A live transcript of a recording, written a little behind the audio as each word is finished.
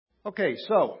Okay,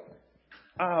 so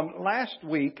last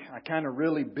week I kind of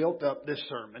really built up this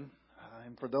sermon.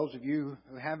 And for those of you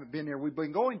who haven't been here, we've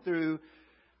been going through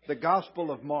the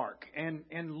Gospel of Mark and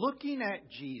looking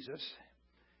at Jesus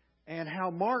and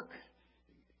how Mark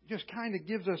just kind of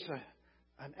gives us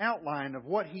an outline of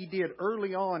what he did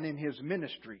early on in his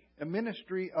ministry. A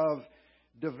ministry of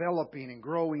developing and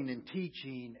growing and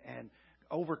teaching and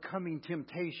overcoming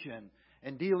temptation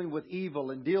and dealing with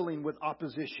evil and dealing with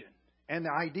opposition. And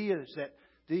the idea is that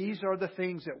these are the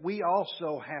things that we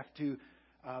also have to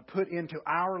put into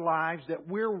our lives, that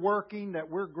we're working, that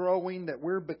we're growing, that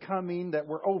we're becoming, that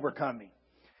we're overcoming.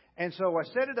 And so I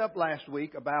set it up last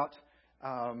week about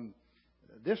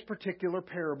this particular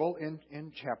parable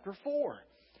in chapter 4.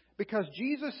 Because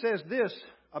Jesus says this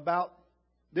about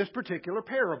this particular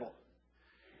parable.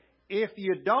 If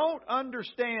you don't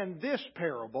understand this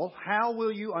parable, how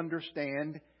will you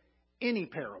understand any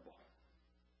parable?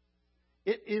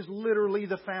 It is literally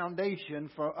the foundation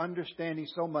for understanding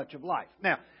so much of life.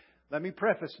 Now, let me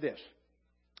preface this.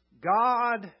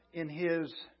 God, in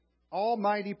His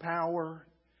almighty power,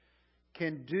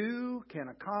 can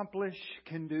accomplish,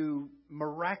 can do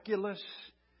miraculous,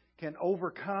 can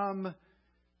overcome,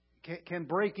 can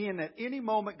break in at any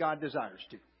moment God desires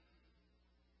to.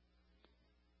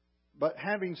 But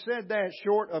having said that,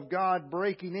 short of God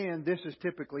breaking in, this is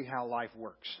typically how life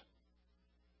works.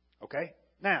 Okay?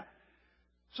 Now,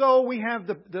 so we have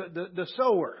the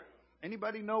sower.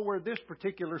 Anybody know where this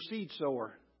particular seed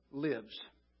sower lives?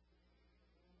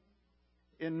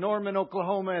 In Norman,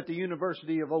 Oklahoma, at the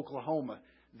University of Oklahoma.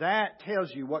 That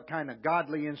tells you what kind of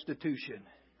godly institution.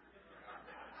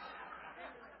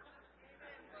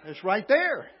 It's right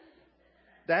there.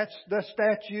 That's the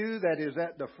statue that is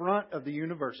at the front of the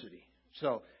university.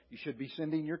 So you should be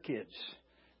sending your kids.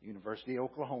 University of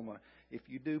Oklahoma. If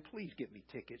you do, please get me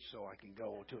tickets so I can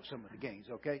go to some of the games,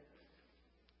 okay?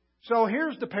 So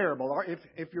here's the parable.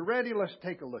 If you're ready, let's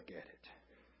take a look at it.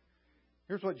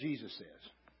 Here's what Jesus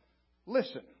says.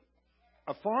 Listen,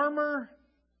 a farmer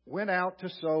went out to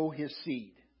sow his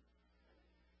seed.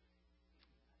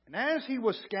 And as he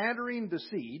was scattering the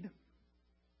seed,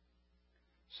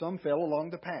 some fell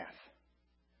along the path.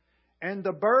 And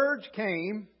the birds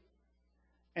came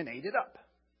and ate it up.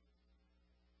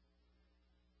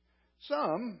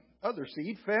 Some other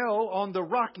seed fell on the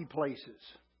rocky places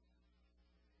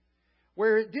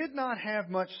where it did not have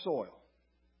much soil.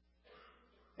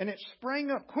 And it sprang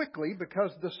up quickly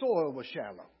because the soil was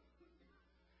shallow.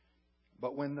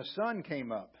 But when the sun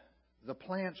came up, the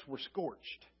plants were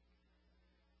scorched.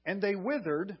 And they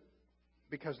withered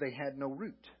because they had no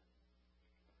root.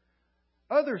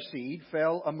 Other seed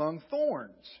fell among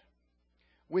thorns,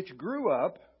 which grew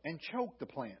up and choked the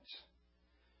plants,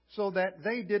 so that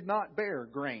they did not bear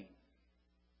grain.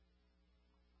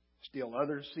 Still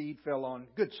other seed fell on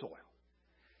good soil,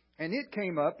 and it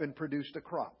came up and produced a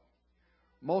crop,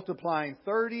 multiplying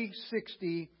 30,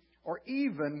 60, or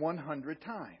even 100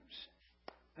 times.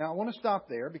 Now I want to stop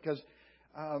there because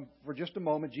for just a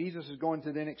moment Jesus is going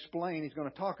to then explain, He's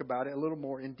going to talk about it a little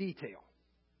more in detail.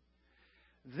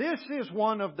 This is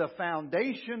one of the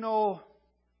foundational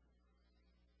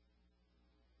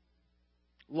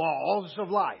laws of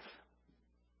life.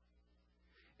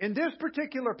 In this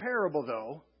particular parable,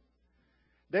 though,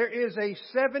 there is a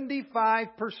 75%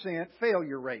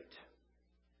 failure rate.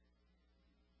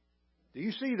 Do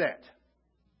you see that?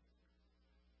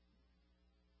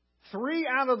 3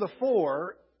 out of the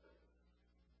 4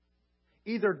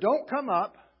 either don't come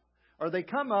up, or they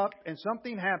come up and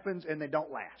something happens and they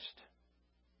don't last.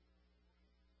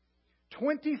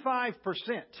 25%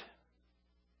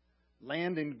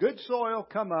 land in good soil,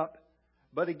 come up,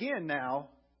 but again now,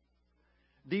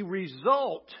 the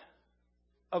result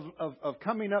of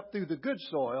coming up through the good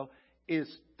soil is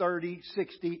 30,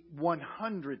 60,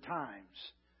 100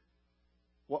 times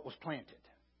what was planted.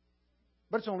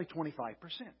 But it's only 25%.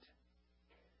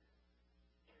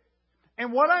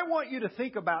 And what I want you to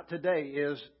think about today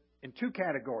is in 2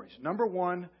 categories. Number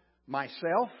 1,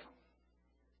 myself.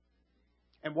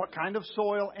 And what kind of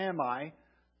soil am I?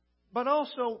 But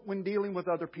also when dealing with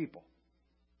other people.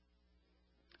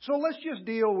 So let's just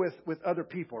deal with other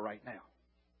people right now.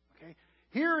 Okay?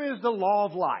 Here is the law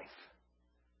of life.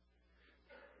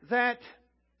 That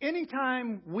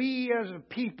anytime we as a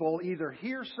people either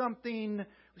hear something,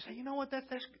 we say, you know what, that's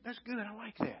good, I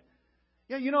like that.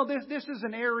 Yeah, you know, this is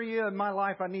an area in my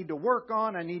life I need to work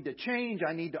on, I need to change,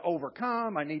 I need to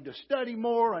overcome, I need to study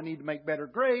more, I need to make better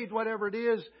grades, whatever it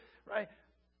is, right?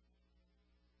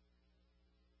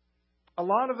 A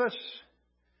lot of us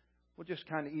will just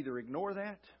kind of either ignore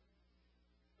that,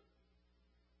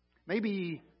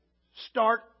 maybe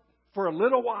start for a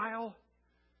little while,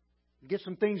 get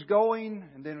some things going,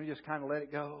 and then we just kind of let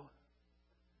it go.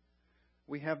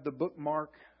 We have the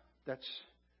bookmark that's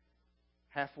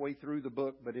halfway through the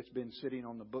book, but it's been sitting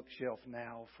on the bookshelf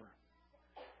now for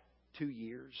 2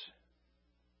 years.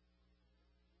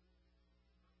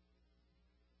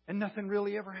 And nothing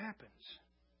really ever happens.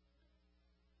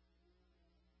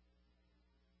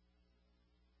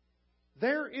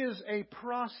 There is a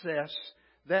process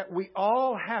that we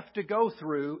all have to go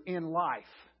through in life.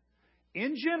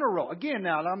 In general, again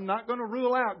now, I'm not going to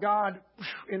rule out God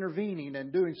intervening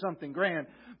and doing something grand,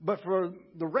 but for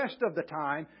the rest of the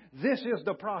time, this is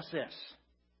the process.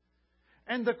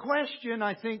 And the question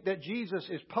I think that Jesus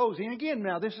is posing, again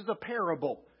now, this is a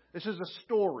parable. This is a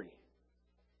story.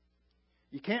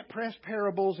 You can't press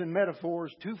parables and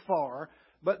metaphors too far,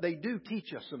 but they do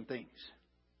teach us some things.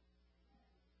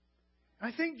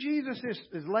 I think Jesus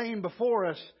is laying before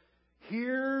us,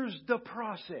 here's the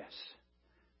process.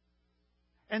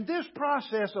 And this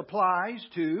process applies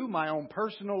to my own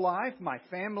personal life, my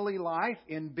family life,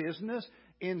 in business,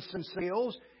 in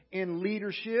sales, in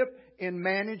leadership, in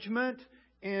management,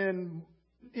 in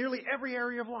nearly every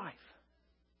area of life.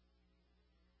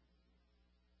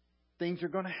 Things are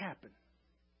going to happen.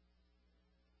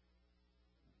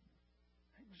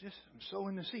 I'm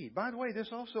sowing the seed. By the way, this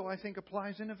also, I think,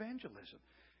 applies in evangelism.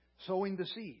 Sowing the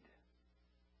seed.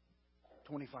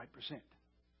 25%.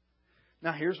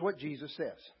 Now, here's what Jesus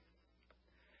says.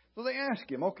 So they ask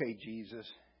Him, okay, Jesus,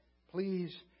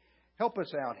 please help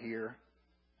us out here.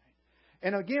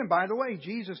 And again, by the way,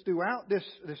 Jesus throughout this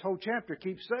whole chapter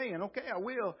keeps saying, okay, I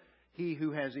will. He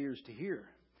who has ears to hear,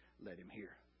 let him hear.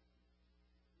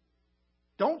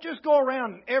 Don't just go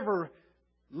around ever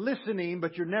listening,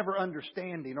 but you're never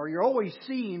understanding. Or you're always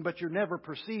seeing, but you're never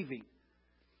perceiving.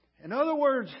 In other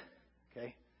words,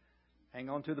 okay, hang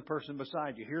on to the person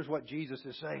beside you. Here's what Jesus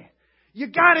is saying. You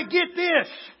got to get this.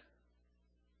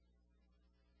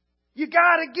 You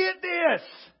got to get this.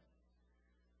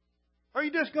 Or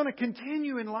you're just going to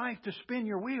continue in life to spin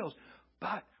your wheels.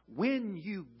 But when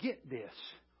you get this,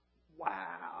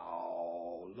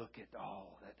 wow, look at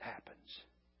all that happens.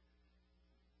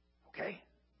 Okay?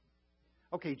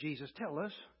 Okay, Jesus, tell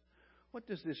us, what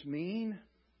does this mean?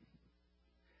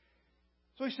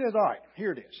 So He says, all right,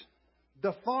 here it is.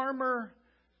 The farmer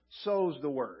sows the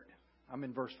word. I'm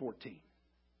in verse 14.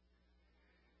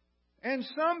 And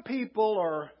some people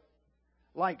are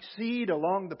like seed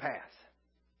along the path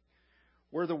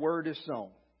where the word is sown.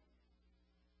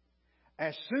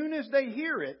 As soon as they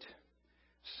hear it,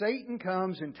 Satan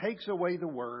comes and takes away the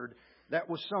word that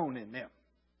was sown in them.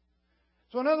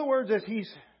 So in other words, as he's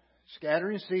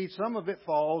scattering seeds, some of it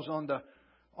falls on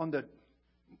the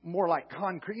more like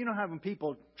concrete. You know how when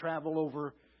people travel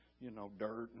over,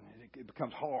 dirt and it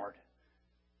becomes hard.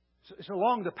 So it's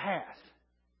along the path.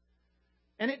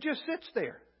 And it just sits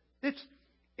there.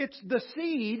 It's the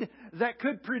seed that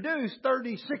could produce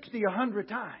 30, 60, 100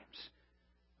 times.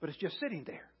 But it's just sitting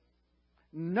there.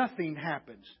 Nothing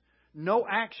happens. No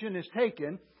action is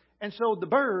taken. And so the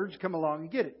birds come along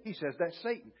and get it. He says that's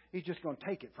Satan. He's just going to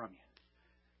take it from you.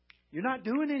 You're not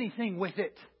doing anything with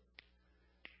it.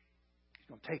 He's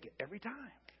going to take it every time.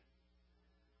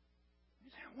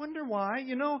 I wonder why.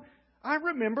 I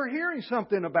remember hearing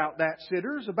something about that,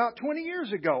 sitters, about 20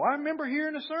 years ago. I remember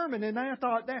hearing a sermon and I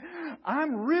thought,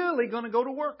 I'm really going to go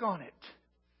to work on it.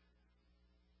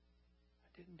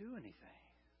 I didn't do anything.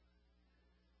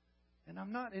 And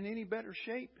I'm not in any better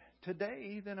shape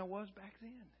today than I was back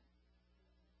then.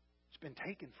 It's been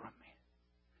taken from me.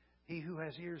 He who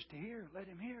has ears to hear, let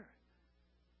him hear.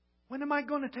 When am I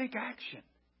going to take action?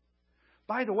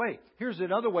 By the way, here's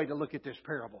another way to look at this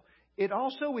parable. It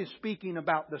also is speaking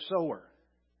about the sower.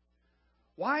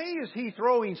 Why is he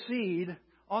throwing seed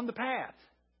on the path?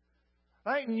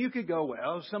 Right? And you could go,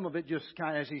 well, some of it just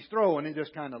kind of, as he's throwing, it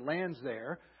just kind of lands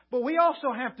there. But we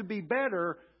also have to be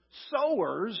better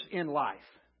sowers in life.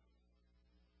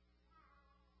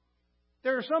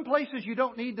 There are some places you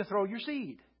don't need to throw your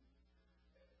seed.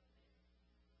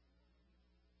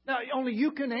 Now, only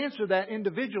you can answer that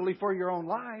individually for your own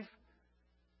life.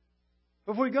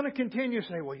 If we're going to continue to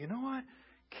say, well, you know what?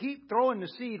 Keep throwing the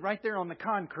seed right there on the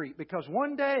concrete because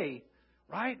one day,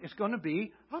 right, it's going to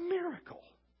be a miracle.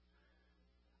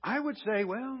 I would say,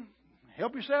 well,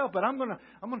 help yourself, but I'm going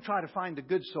to try to find the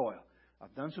good soil.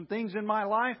 I've done some things in my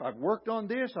life. I've worked on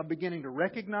this. I'm beginning to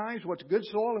recognize what's good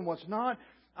soil and what's not.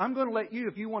 I'm going to let you,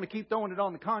 if you want to keep throwing it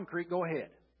on the concrete, go ahead.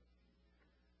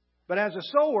 But as a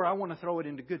sower, I want to throw it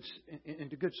into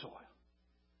good soil.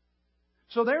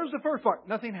 So there's the first part.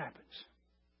 Nothing happens.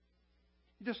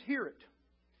 You just hear it.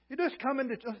 You just come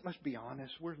into, let's be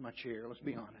honest. Where's my chair? Let's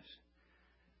be honest.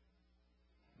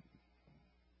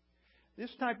 This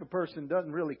type of person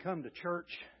doesn't really come to church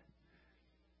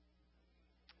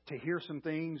to hear some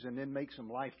things and then make some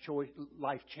life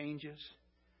changes.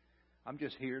 I'm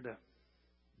just here to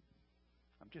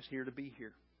be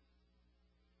here.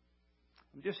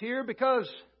 I'm just here because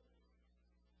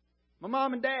my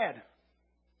mom and dad,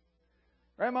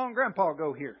 grandma and grandpa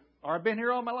go here. Or I've been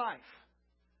here all my life.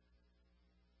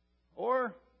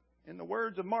 Or, in the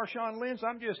words of Marshawn Lynch,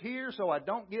 I'm just here so I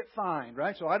don't get fined,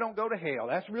 right? So I don't go to hell.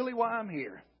 That's really why I'm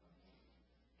here.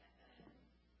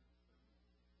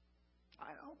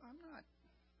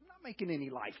 I'm not making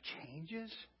any life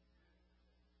changes.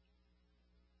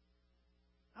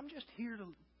 I'm just here to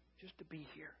be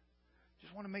here.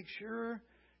 Just want to make sure,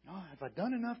 have I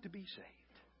done enough to be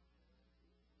saved?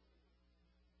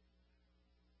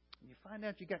 And you find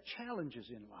out you got challenges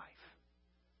in life.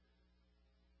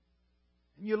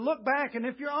 And you look back, and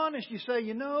if you're honest, you say,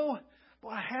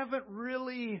 I haven't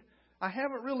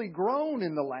really grown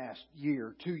in the last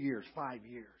year, 2 years, 5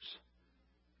 years.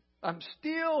 I'm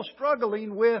still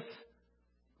struggling with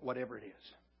whatever it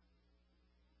is.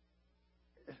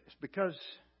 It's because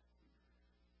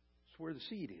it's where the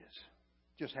seed is.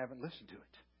 Just haven't listened to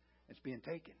it. It's being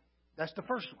taken. That's the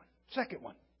first one. Second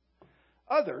one.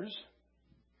 Others,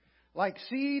 like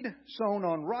seed sown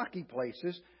on rocky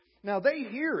places, now they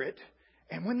hear it,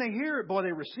 and when they hear it, boy,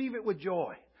 they receive it with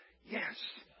joy. Yes,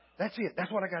 that's it.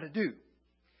 That's what I got to do.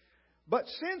 But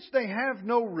since they have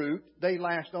no root, they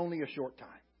last only a short time.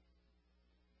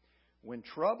 When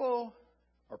trouble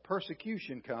or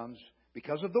persecution comes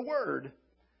because of the word,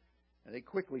 they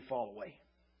quickly fall away.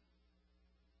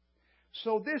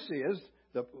 So this is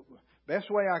the best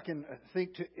way I can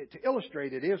think to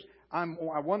illustrate it is I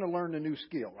want to learn a new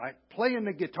skill, right? Playing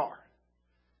the guitar.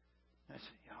 I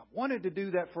wanted to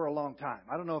do that for a long time.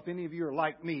 I don't know if any of you are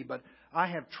like me, but I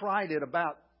have tried it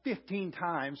about 15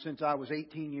 times since I was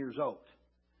 18 years old.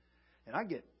 And I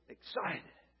get excited.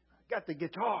 I got the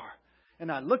guitar.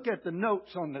 And I look at the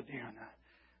notes on the...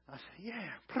 I say, yeah,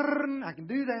 I can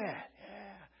do that.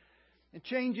 Yeah. And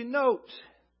changing notes.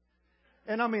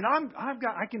 And I mean,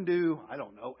 I can do, I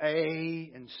don't know,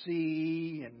 A and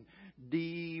C and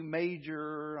D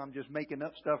major. I'm just making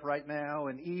up stuff right now.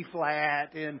 And E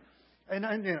flat. And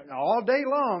all day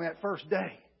long that first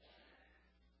day.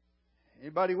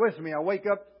 Anybody with me? I wake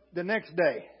up the next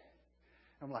day.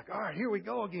 I'm like, all right, here we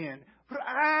go again.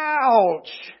 Ouch!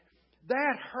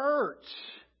 That hurts.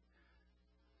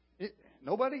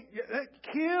 Nobody? That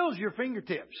kills your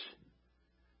fingertips.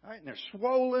 All right, and they're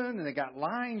swollen and they got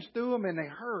lines through them and they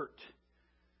hurt.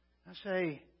 I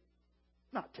say,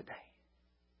 not today.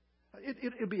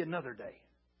 It'll be another day.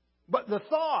 But the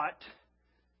thought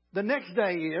the next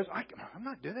day is, I'm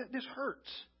not doing that. This hurts.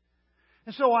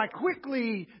 And so I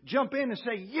quickly jump in and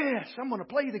say, yes, I'm going to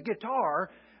play the guitar.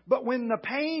 But when the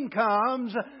pain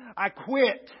comes, I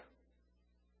quit.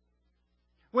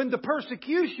 When the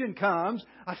persecution comes,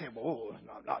 I say, well,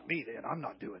 not me then. I'm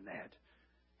not doing that.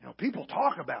 People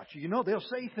talk about you. They'll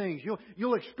say things.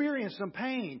 You'll experience some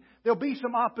pain. There'll be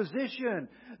some opposition.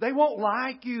 They won't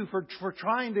like you for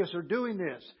trying this or doing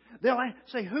this. They'll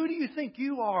say, who do you think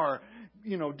you are,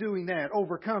 doing that,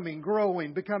 overcoming,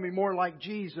 growing, becoming more like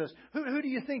Jesus? Who do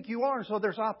you think you are? And so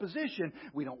there's opposition.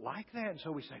 We don't like that. And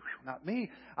so we say, not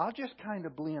me. I'll just kind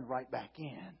of blend right back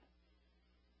into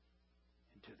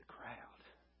the crowd.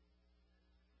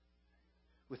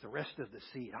 With the rest of the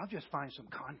seed. I'll just find some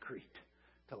concrete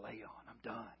to lay on. I'm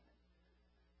done.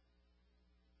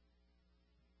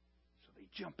 So they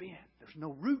jump in. There's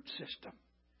no root system.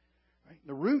 Right?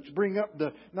 The roots bring up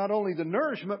not only the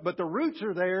nourishment, but the roots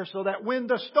are there so that when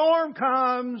the storm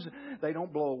comes, they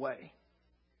don't blow away.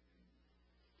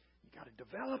 You got to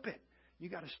develop it. You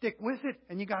got to stick with it,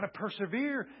 and you got to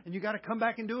persevere, and you got to come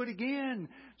back and do it again.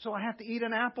 So I have to eat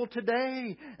an apple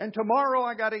today, and tomorrow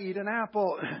I got to eat an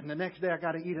apple, and the next day I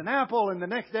got to eat an apple, and the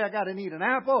next day I got to eat an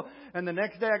apple, and the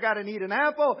next day I got to eat an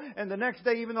apple, and the next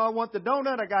day, even though I want the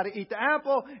donut, I got to eat the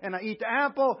apple, and I eat the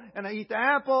apple, and I eat the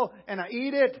apple, and I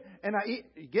eat it, and I eat,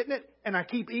 you getting it? And I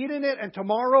keep eating it, and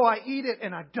tomorrow I eat it,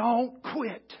 and I don't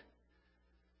quit.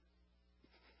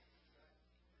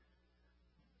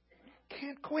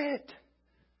 Can't quit.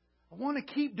 I want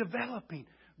to keep developing,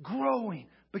 growing,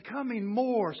 becoming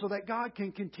more so that God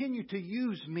can continue to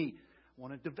use me. I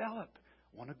want to develop.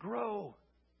 I want to grow.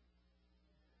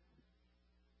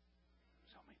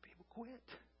 So many people quit.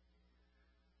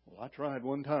 Well, I tried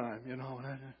one time, and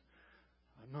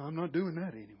I'm not doing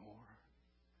that anymore.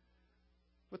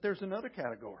 But there's another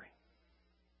category.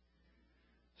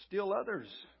 Still others.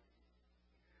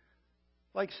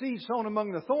 Like seeds sown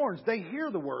among the thorns, they hear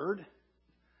the word.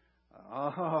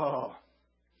 Oh,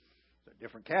 it's a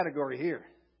different category here.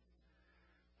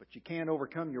 But you can't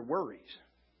overcome your worries.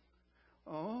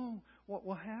 Oh, what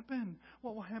will happen?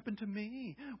 What will happen to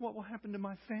me? What will happen to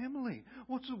my family?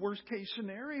 What's the worst case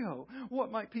scenario?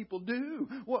 What might people do?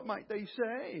 What might they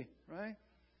say? Right?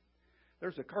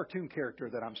 There's a cartoon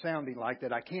character that I'm sounding like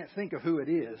that I can't think of who it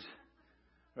is.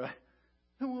 Right?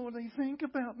 What will they think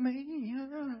about me?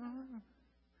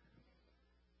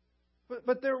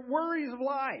 But they're worries of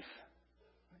life.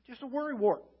 Just a worry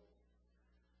wart.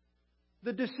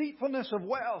 The deceitfulness of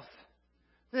wealth.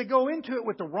 They go into it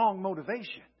with the wrong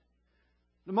motivation.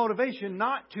 The motivation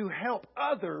not to help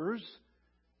others.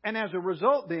 And as a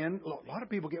result then, a lot of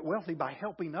people get wealthy by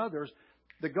helping others.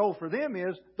 The goal for them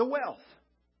is the wealth.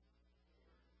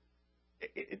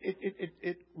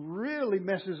 It really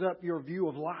messes up your view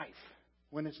of life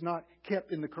when it's not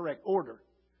kept in the correct order.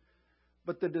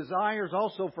 But the desires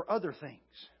also for other things.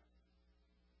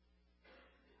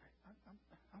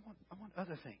 I want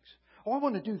other things. Oh, I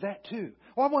want to do that too.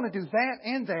 Oh, I want to do that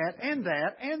and that and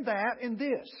that and that and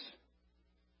this.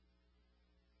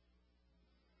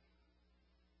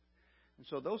 And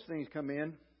so those things come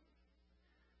in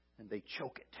and they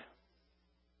choke it.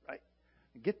 Right?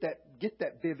 Get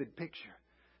that vivid picture.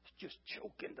 It's just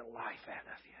choking the life out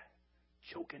of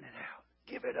you. Choking it out.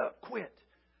 Give it up. Quit.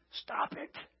 Stop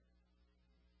it.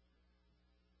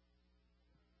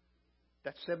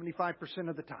 That's 75%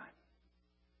 of the time.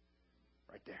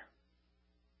 Right there.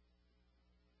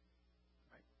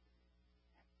 Right.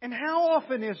 And how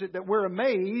often is it that we're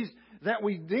amazed that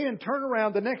we then turn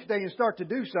around the next day and start to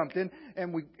do something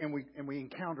and we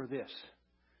encounter this?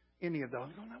 Any of those.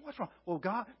 What's wrong? Well,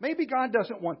 maybe God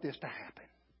doesn't want this to happen.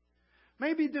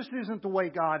 Maybe this isn't the way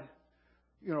God,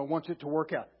 wants it to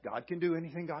work out. God can do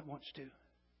anything God wants to.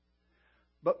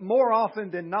 But more often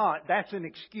than not, that's an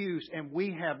excuse, and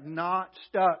we have not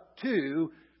stuck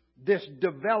to this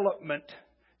development,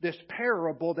 this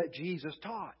parable that Jesus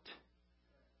taught.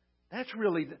 That's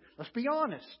really, let's be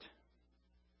honest.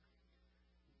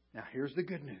 Now, here's the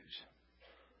good news.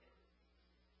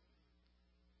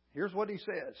 Here's what He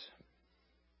says.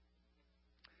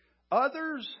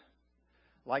 Others,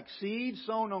 like seed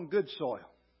sown on good soil.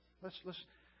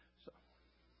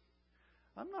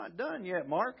 I'm not done yet,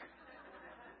 Mark.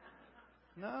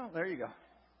 No, there you go.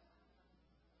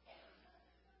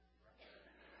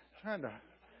 Trying to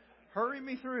hurry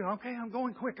me through. Okay, I'm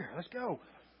going quicker. Let's go.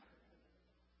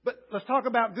 But let's talk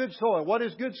about good soil. What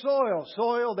is good soil?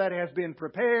 Soil that has been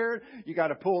prepared. You got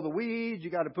to pull the weeds. You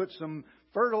got to put some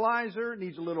fertilizer. It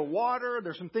needs a little water.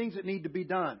 There's some things that need to be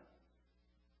done.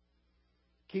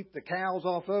 Keep the cows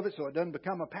off of it so it doesn't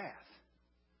become a path.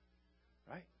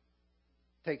 Right?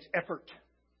 Takes effort.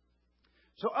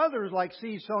 So others, like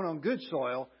seed sown on good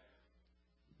soil,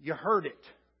 you heard it.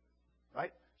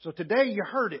 Right? So today you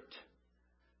heard it.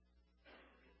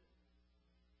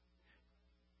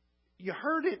 You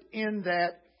heard it in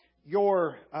that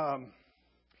your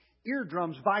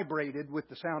eardrums vibrated with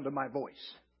the sound of my voice.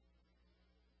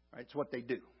 Right? It's what they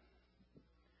do.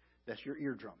 That's your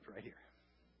eardrums right here.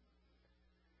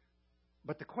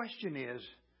 But the question is,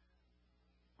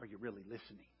 are you really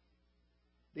listening?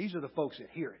 These are the folks that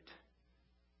hear it.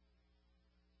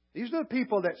 These are the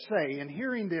people that say, and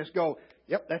hearing this, go,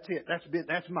 yep, that's it.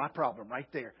 That's my problem right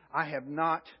there. I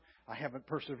haven't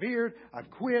persevered.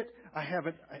 I've quit.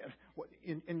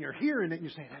 And you're hearing it and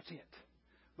you're saying, that's it.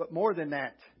 But more than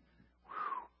that,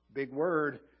 big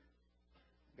word,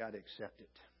 got to accept it.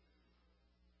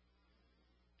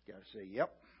 Got to say,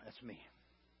 yep, that's me.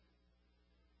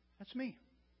 That's me.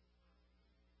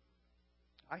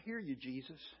 I hear you,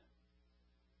 Jesus.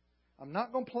 I'm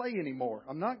not going to play anymore.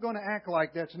 I'm not going to act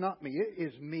like that's not me. It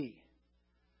is me.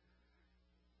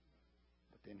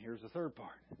 But then here's the third part.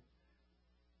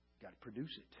 You've got to produce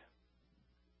it.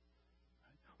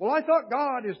 Well, I thought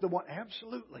God is the one.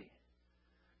 Absolutely.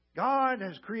 God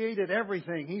has created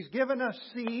everything. He's given us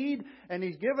seed, and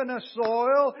He's given us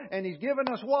soil, and He's given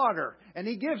us water, and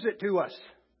He gives it to us.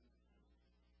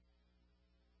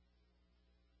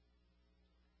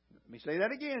 Let me say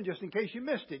that again, just in case you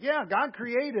missed it. Yeah, God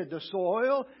created the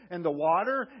soil and the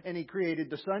water, and He created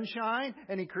the sunshine,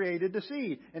 and He created the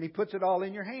seed, and He puts it all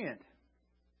in your hand.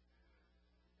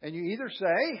 And you either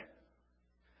say,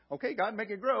 okay, God,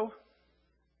 make it grow,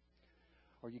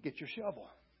 or you get your shovel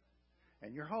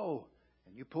and your hoe,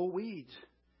 and you pull weeds,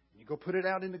 and you go put it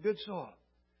out in the good soil,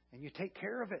 and you take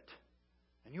care of it,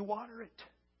 and you water it.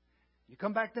 You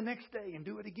come back the next day and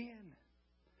do it again.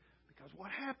 Because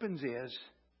what happens is,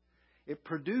 it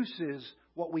produces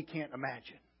what we can't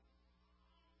imagine.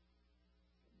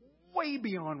 Way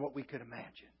beyond what we could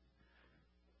imagine.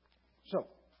 So,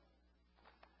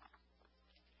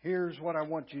 here's what I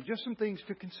want you, just some things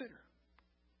to consider.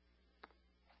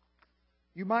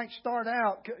 You might start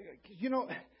out,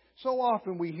 so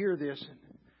often we hear this and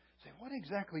say, what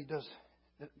exactly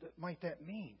might that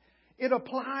mean? It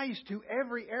applies to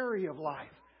every area of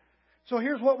life. So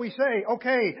here's what we say.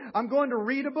 Okay, I'm going to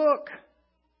read a book.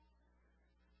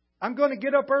 I'm going to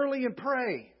get up early and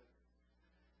pray.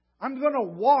 I'm going to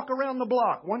walk around the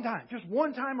block one time, just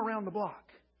one time around the block.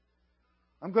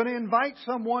 I'm going to invite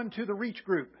someone to the reach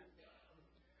group.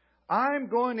 I'm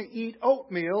going to eat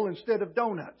oatmeal instead of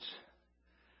donuts.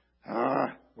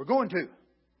 We're going to.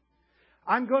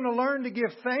 I'm going to learn to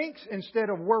give thanks instead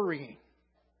of worrying.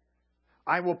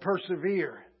 I will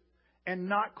persevere and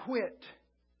not quit.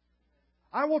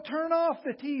 I will turn off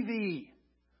the TV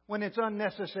when it's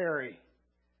unnecessary.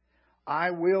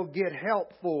 I will get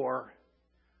help for,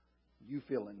 you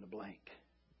fill in the blank.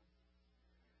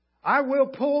 I will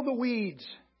pull the weeds.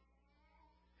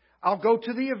 I'll go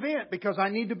to the event because I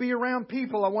need to be around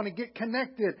people. I want to get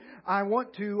connected. I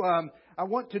want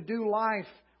to do life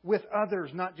with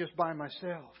others, not just by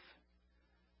myself.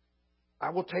 I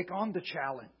will take on the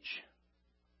challenge.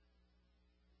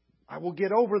 I will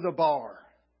get over the bar.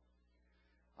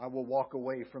 I will walk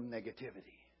away from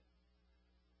negativity.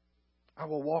 I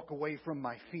will walk away from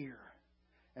my fear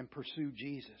and pursue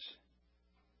Jesus.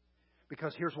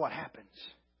 Because here's what happens.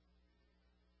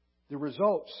 The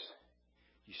results,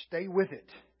 you stay with it.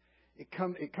 It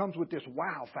comes with this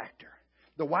wow factor.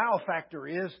 The wow factor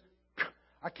is,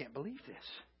 I can't believe this.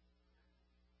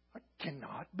 I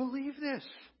cannot believe this.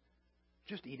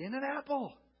 Just eating an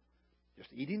apple. Just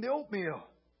eating the oatmeal.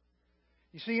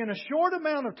 You see, in a short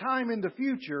amount of time in the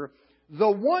future, the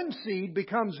one seed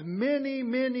becomes many,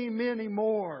 many, many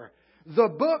more. The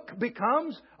book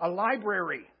becomes a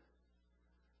library.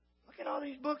 Look at all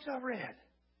these books I've read.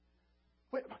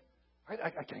 Wait,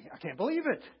 I can't believe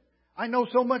it. I know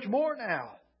so much more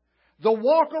now. The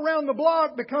walk around the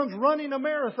block becomes running a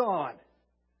marathon.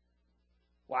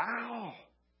 Wow.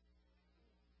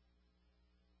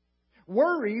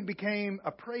 Worry became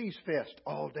a praise fest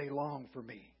all day long for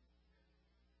me.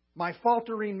 My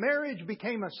faltering marriage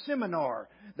became a seminar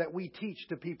that we teach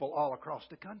to people all across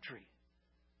the country.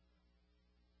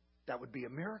 That would be a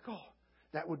miracle.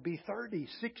 That would be 30,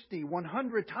 60,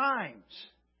 100 times.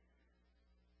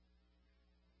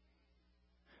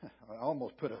 I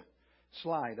almost put a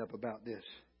slide up about this.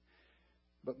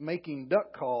 But making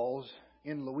duck calls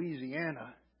in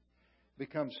Louisiana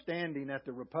becomes standing at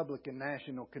the Republican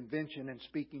National Convention and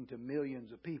speaking to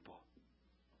millions of people.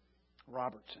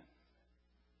 Robertson.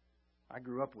 I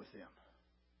grew up with them.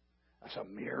 That's a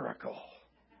miracle.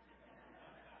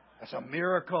 That's a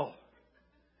miracle.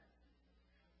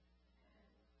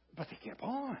 But they kept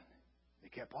on. They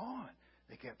kept on.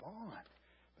 They kept on.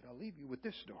 But I'll leave you with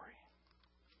this story.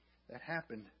 That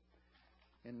happened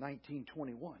in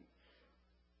 1921.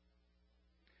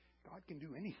 God can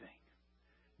do anything.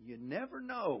 You never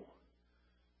know.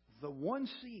 The one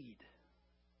seed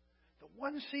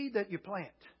that you plant,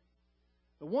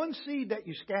 the one seed that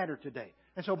you scatter today.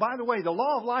 And so, by the way, the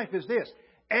law of life is this.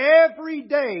 Every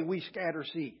day we scatter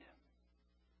seed.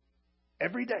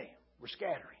 Every day we're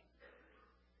scattering.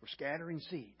 We're scattering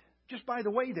seed. Just by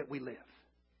the way that we live.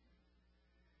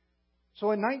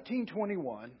 So in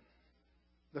 1921,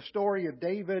 the story of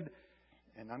David,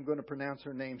 and I'm going to pronounce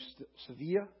her name,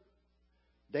 Sevilla.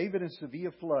 David and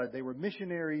Sevilla Flood. They were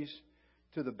missionaries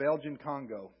to the Belgian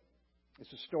Congo.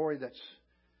 It's a story that's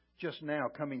just now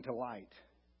coming to light.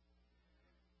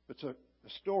 It's a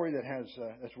story that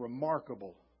that's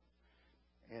remarkable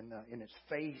in its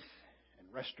faith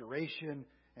and restoration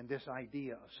and this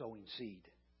idea of sowing seed.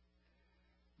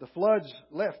 The Floods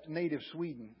left native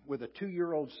Sweden with a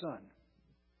 2-year-old son,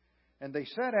 and they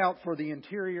set out for the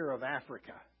interior of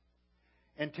Africa.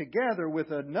 And together with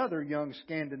another young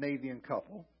Scandinavian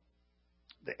couple,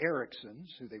 the Ericsons,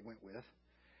 who they went with,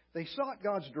 they sought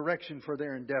God's direction for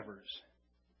their endeavors.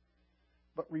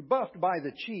 But rebuffed by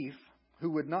the chief,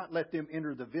 who would not let them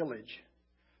enter the village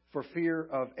for fear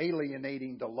of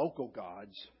alienating the local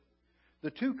gods, the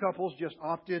two couples just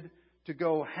opted to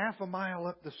go half a mile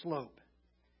up the slope,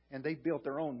 and they built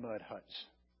their own mud huts.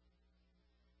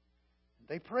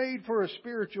 They prayed for a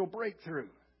spiritual breakthrough,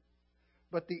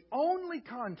 but the only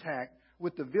contact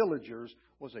with the villagers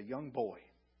was a young boy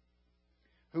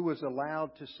who was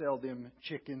allowed to sell them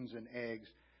chickens and eggs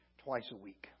twice a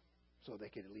week so they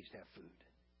could at least have food.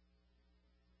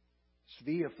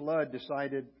 Sevilla Flood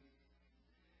decided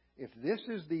if this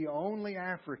is the only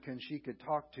African she could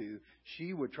talk to,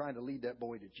 she would try to lead that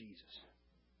boy to Jesus.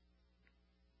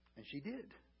 And she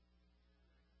did.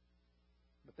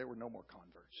 But there were no more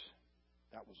converts.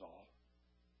 That was all.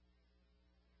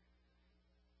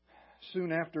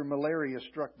 Soon after, malaria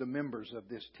struck the members of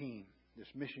this team. this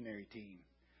missionary team.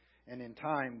 And in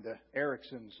time, the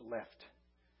Ericksons left,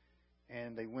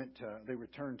 and they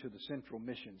returned to the Central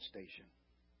Mission Station.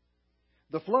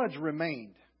 The floods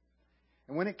remained.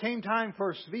 And when it came time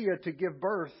for Svea to give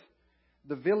birth,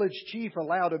 the village chief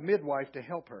allowed a midwife to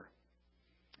help her.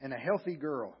 And a healthy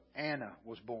girl, Anna,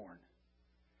 was born.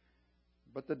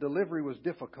 But the delivery was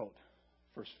difficult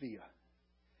for Svea.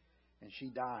 And she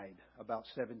died about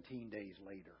 17 days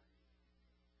later.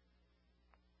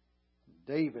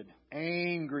 David,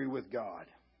 angry with God,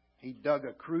 he dug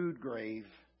a crude grave,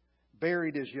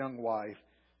 buried his young wife,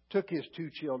 took his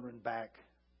 2 children back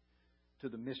to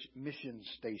the mission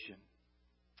station,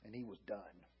 and he was done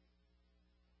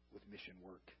with mission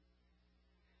work.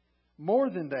 More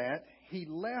than that, he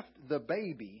left the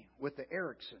baby with the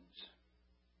Ericksons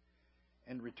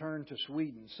and returned to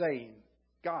Sweden, saying,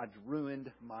 "God's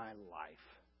ruined my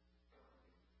life."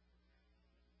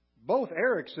 Both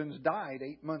Ericksons died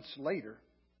 8 months later.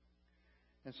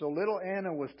 And so little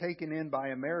Anna was taken in by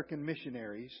American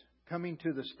missionaries coming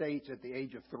to the States at the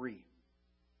age of 3.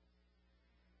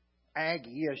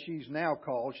 Aggie, as she's now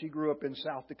called, she grew up in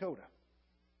South Dakota.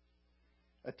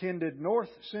 Attended North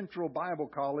Central Bible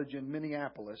College in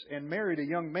Minneapolis and married a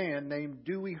young man named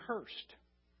Dewey Hurst.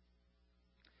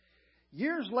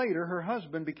 Years later, her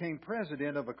husband became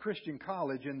president of a Christian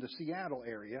college in the Seattle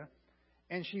area,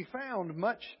 and she found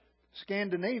much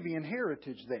Scandinavian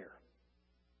heritage there.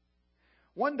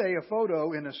 One day, a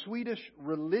photo in a Swedish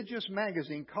religious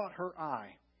magazine caught her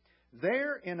eye.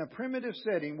 There, in a primitive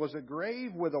setting, was a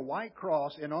grave with a white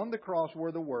cross, and on the cross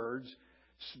were the words,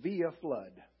 "Svea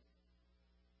Flood."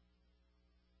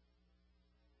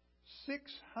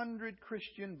 600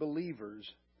 Christian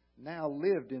believers now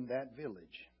lived in that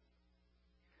village.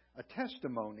 A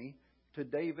testimony to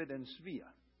David and Svea.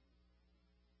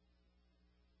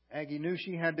 Aggie knew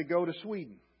she had to go to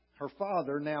Sweden. Her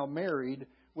father, now married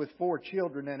with 4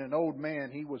 children and an old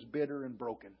man, he was bitter and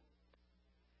broken.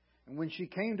 And when she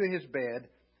came to his bed,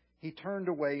 he turned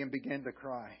away and began to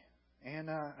cry.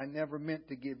 "Anna, I never meant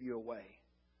to give you away."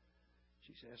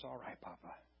 She says, "All right,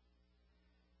 Papa."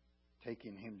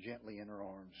 Taking him gently in her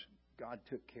arms, "God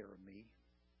took care of me."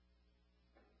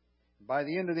 By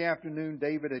the end of the afternoon,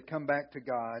 David had come back to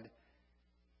God,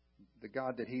 the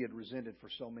God that he had resented for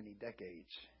so many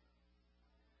decades.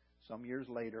 Some years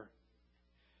later,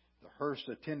 the Hurst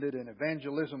attended an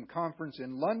evangelism conference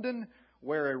in London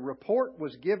where a report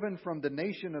was given from the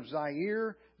nation of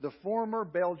Zaire, the former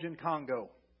Belgian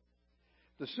Congo.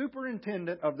 The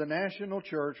superintendent of the national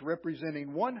church,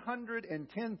 representing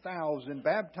 110,000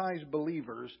 baptized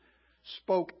believers,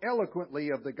 spoke eloquently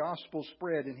of the gospel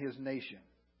spread in his nation.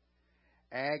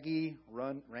 Aggie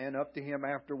ran up to him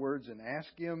afterwards and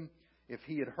asked him if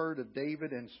he had heard of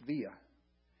David and Svea.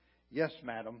 "Yes,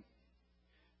 madam,"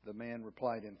 the man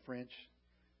replied in French.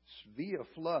 "Svea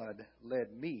Flood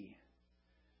led me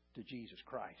to Jesus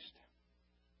Christ.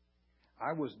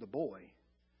 I was the boy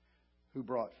who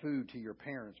brought food to your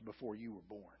parents before you were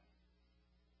born.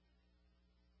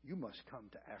 You must come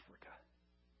to Africa.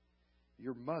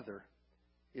 Your mother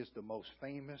is the most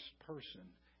famous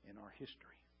person in our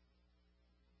history."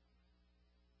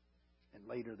 And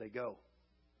later they go.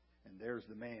 And there's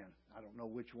the man. I don't know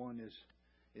which one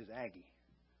is Aggie.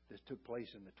 This took place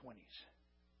in the 20s.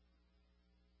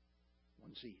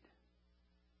 One seed.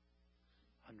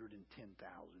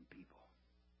 110,000 people.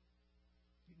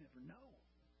 You never know.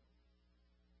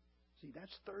 See,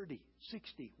 that's 30,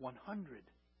 60, 100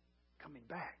 coming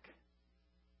back.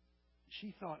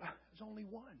 She thought, there's only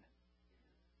one.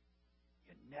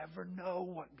 You never know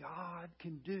what God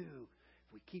can do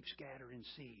if we keep scattering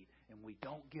seed and we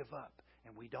don't give up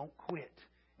and we don't quit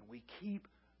and we keep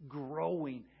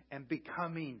growing and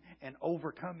becoming and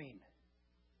overcoming.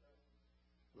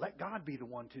 Let God be the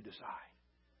one to decide.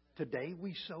 Today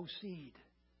we sow seed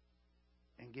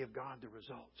and give God the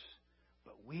results.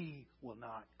 But we will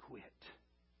not quit.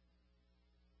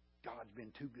 God's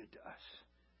been too good to us.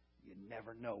 You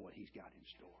never know what He's got in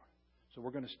store. So we're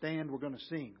going to stand, we're going to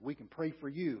sing. We can pray for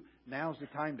you. Now's the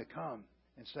time to come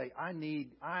and say, I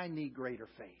need greater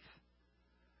faith.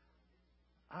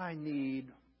 I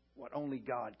need what only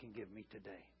God can give me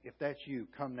today. If that's you,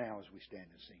 come now as we stand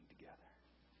and sing together.